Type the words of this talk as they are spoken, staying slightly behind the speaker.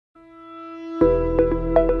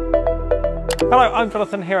Hello, I'm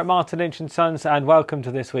Jonathan here at Martin Lynch & Sons, and welcome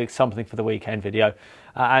to this week's Something for the Weekend video.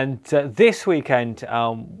 This weekend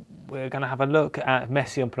we're going to have a look at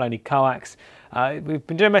Messi and Paoloni coax. We've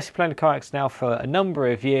been doing Messi and Paoloni coax now for a number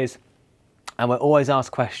of years, and we're always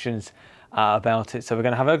asked questions about it. So we're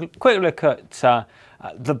going to have a quick look at the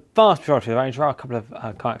vast majority of the range. There are a couple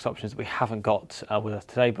of coax options that we haven't got with us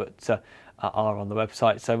today, but are on the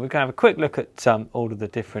website. So we're going to have a quick look at all of the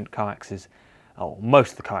different coaxes, or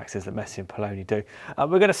most of the coaxes that Messi and Paoloni do.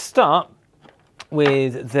 We're going to start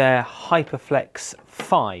with their Hyperflex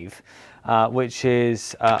 5, which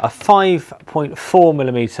is a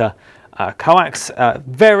 5.4mm coax,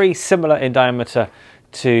 very similar in diameter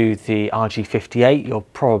to the RG58 you're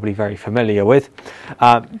probably very familiar with.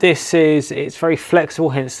 It's very flexible,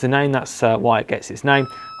 hence the name. That's why it gets its name.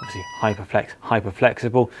 Obviously Hyperflex, hyper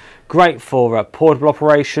flexible. Great for portable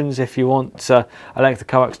operations if you want a length of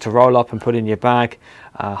coax to roll up and put in your bag.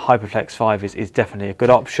 Hyperflex 5 is definitely a good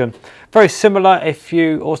option. Very similar if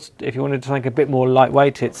you wanted to make a bit more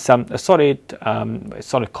lightweight. It's a solid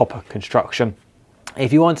copper construction.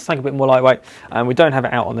 If you want to make a bit more lightweight, and we don't have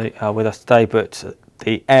it out on the with us today, but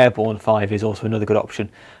the Airborne 5 is also another good option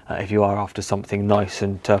if you are after something nice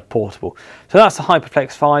and portable. So that's the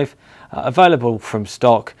Hyperflex 5, available from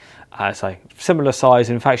stock. So similar size,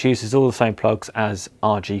 in fact uses all the same plugs as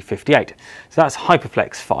RG58. So that's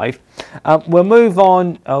Hyperflex 5. We'll move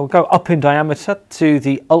on, we'll go up in diameter to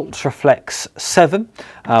the Ultraflex 7,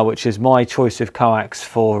 which is my choice of coax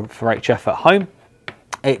for HF at home.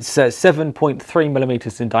 It's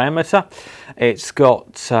 7.3mm in diameter. It's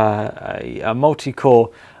got a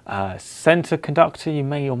multi-core center conductor. You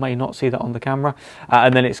may or may not see that on the camera.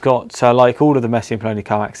 And then it's got, like all of the Messi and Paoloni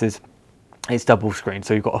coaxes, it's double screen.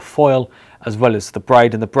 So you've got a foil as well as the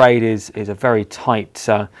braid, and the braid is a very tight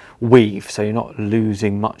weave, so you're not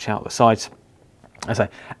losing much out the sides. I say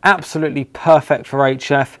absolutely perfect for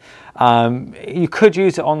HF. You could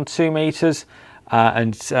use it on 2 meters.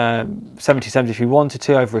 And 70-70 if you wanted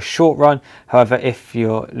to over a short run. However, if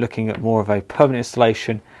you're looking at more of a permanent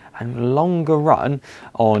installation and longer run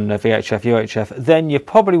on VHF, UHF, then you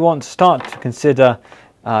probably want to start to consider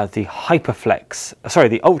the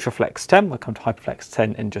Ultraflex 10. We'll come to Hyperflex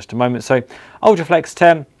 10 in just a moment. So Ultraflex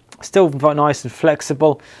 10, still very nice and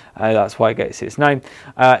flexible. That's why it gets its name.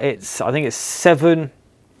 I think it's 7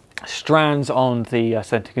 strands on the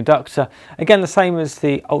center conductor. Again, the same as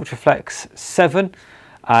the Ultraflex 7.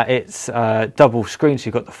 It's double screen, so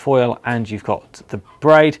you've got the foil and you've got the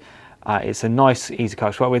braid. It's a nice, easy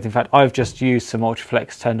coax to work with. In fact, I've just used some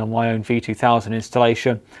Ultraflex 10 on my own V2000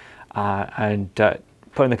 installation and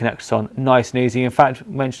putting the connectors on nice and easy. In fact,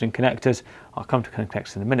 mentioning connectors, I'll come to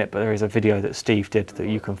connectors in a minute, but there is a video that Steve did that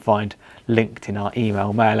you can find linked in our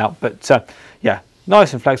email mail out. But yeah,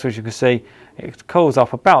 nice and flexible, as you can see. It coils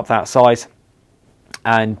up about that size,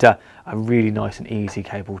 and a really nice and easy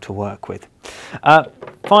cable to work with.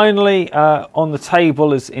 Finally, on the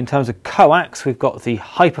table, is in terms of coax, we've got the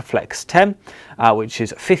Hyperflex 10, which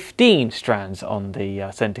is 15 strands on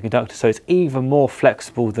the center conductor, so it's even more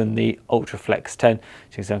flexible than the Ultraflex 10. So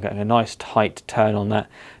you can see I'm getting a nice tight turn on that,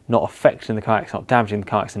 not affecting the coax, not damaging the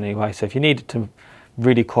coax in any way. So if you needed to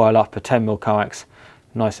really coil up a 10mm coax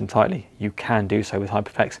nice and tightly, you can do so with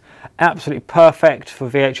Hyperflex. Absolutely perfect for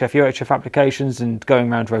VHF, UHF applications and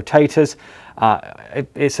going around rotators.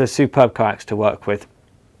 It's a superb coax to work with.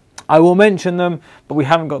 I will mention them, but we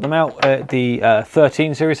haven't got them out. The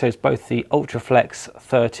 13 series, so it's both the Ultraflex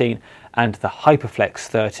 13 and the Hyperflex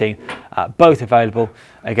 13, both available.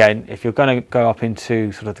 Again, if you're going to go up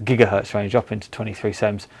into sort of the gigahertz range, up into 23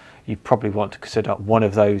 sems, you probably want to consider one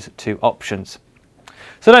of those two options.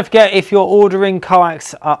 So don't forget, if you're ordering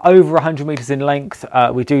coax over 100 meters in length,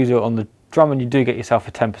 we do it on the drum, and you do get yourself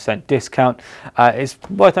a 10% discount. It's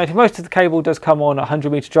worth noting most of the cable does come on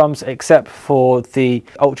 100 meter drums, except for the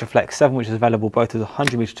Ultraflex 7, which is available both as a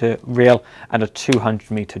 100 meter reel and a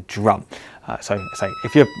 200 meter drum. So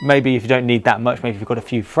if you don't need that much, maybe if you've got a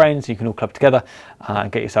few friends, you can all club together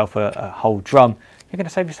and get yourself a whole drum. You're going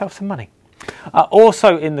to save yourself some money.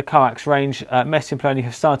 Also in the coax range, Messi and Paoloni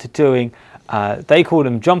have started doing, they call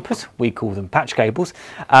them jumpers, we call them patch cables.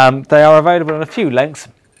 They are available in a few lengths.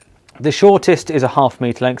 The shortest is a 1/2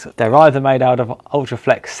 meter length. They're either made out of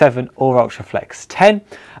Ultraflex 7 or Ultraflex 10.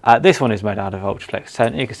 This one is made out of Ultraflex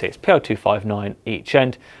 10. You can see it's PL259 each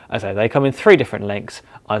end. As I say, they come in 3 different lengths,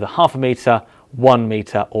 either 1/2 meter, 1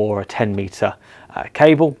 meter or a 10 meter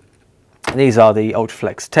cable. These are the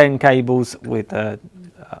Ultraflex 10 cables with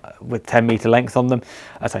 10 meter length on them.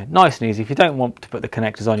 As I say, nice and easy. If you don't want to put the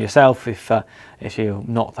connectors on yourself, if you're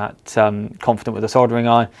not that confident with a soldering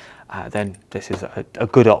iron, then this is a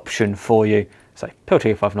good option for you. So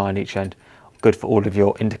PL259 each end, good for all of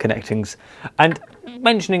your interconnectings. And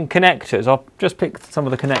mentioning connectors, I've just picked some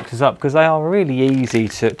of the connectors up because they are really easy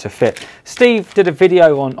to fit. Steve did a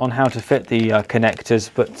video on how to fit the connectors,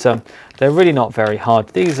 but they're really not very hard.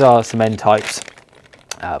 These are some N types,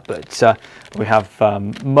 but we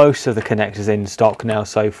have most of the connectors in stock now,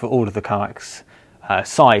 so for all of the Coax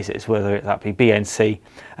sizes, whether that be BNC,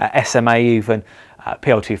 SMA even,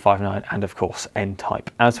 PL259, and of course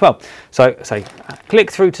N-type as well. So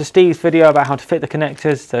click through to Steve's video about how to fit the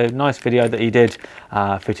connectors. So nice video that he did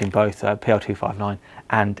fitting both PL259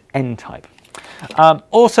 and N-type.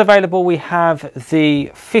 Also available, we have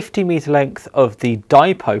the 50-meter length of the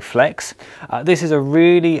Diopoflex. This is a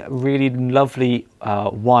really lovely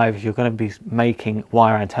wire if you're going to be making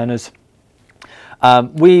wire antennas.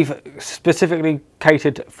 We've specifically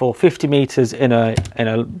catered for 50 meters in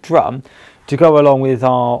a drum to go along with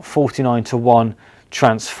our 49:1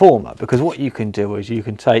 transformer, because what you can do is you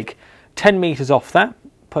can take 10 meters off that,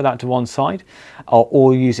 put that to one side,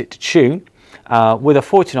 or use it to tune with a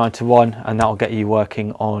 49:1, and that will get you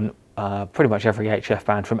working on pretty much every HF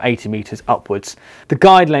band from 80 meters upwards. The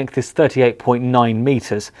guide length is 38.9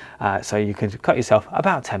 meters, so you can cut yourself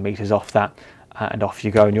about 10 meters off that, and off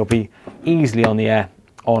you go, and you'll be easily on the air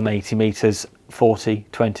on 80 meters, 40,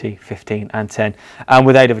 20, 15 and 10, and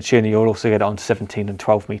with aid of a tuner you'll also get it on 17 and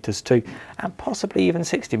 12 meters too, and possibly even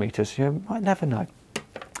 60 meters, you might never know.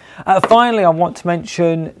 Finally, I want to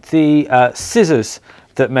mention the scissors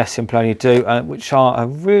that Messi and Paoloni do, which are a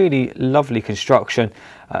really lovely construction.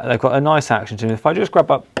 They've got a nice action to them. If I just grab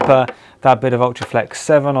up that bit of Ultraflex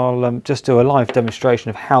 7, I'll just do a live demonstration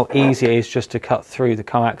of how easy it is just to cut through the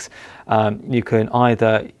Coax. You can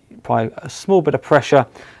either apply a small bit of pressure,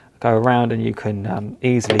 go around, and you can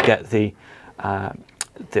easily get the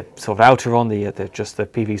sort of outer on just the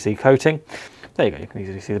PVC coating. There you go, you can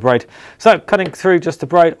easily see the braid. So cutting through just the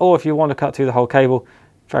braid, or if you want to cut through the whole cable,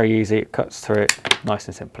 very easy, it cuts through it nice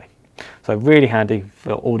and simply. So really handy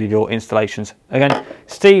for all of your installations. Again,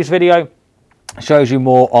 Steve's video shows you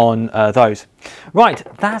more on those. Right,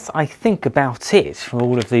 that's I think about it for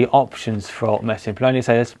all of the options for Messi and Paoloni.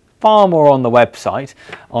 So there's far more on the website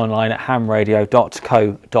online at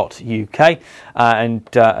hamradio.co.uk,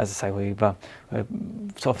 and as I say, we're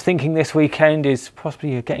sort of thinking this weekend is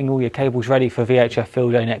possibly getting all your cables ready for VHF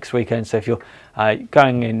Field Day next weekend. So if you're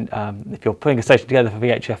going in, if you're putting a station together for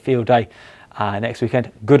VHF Field Day next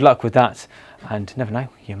weekend, good luck with that, and never know,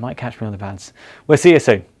 you might catch me on the bands. We'll see you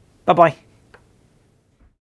soon. Bye bye.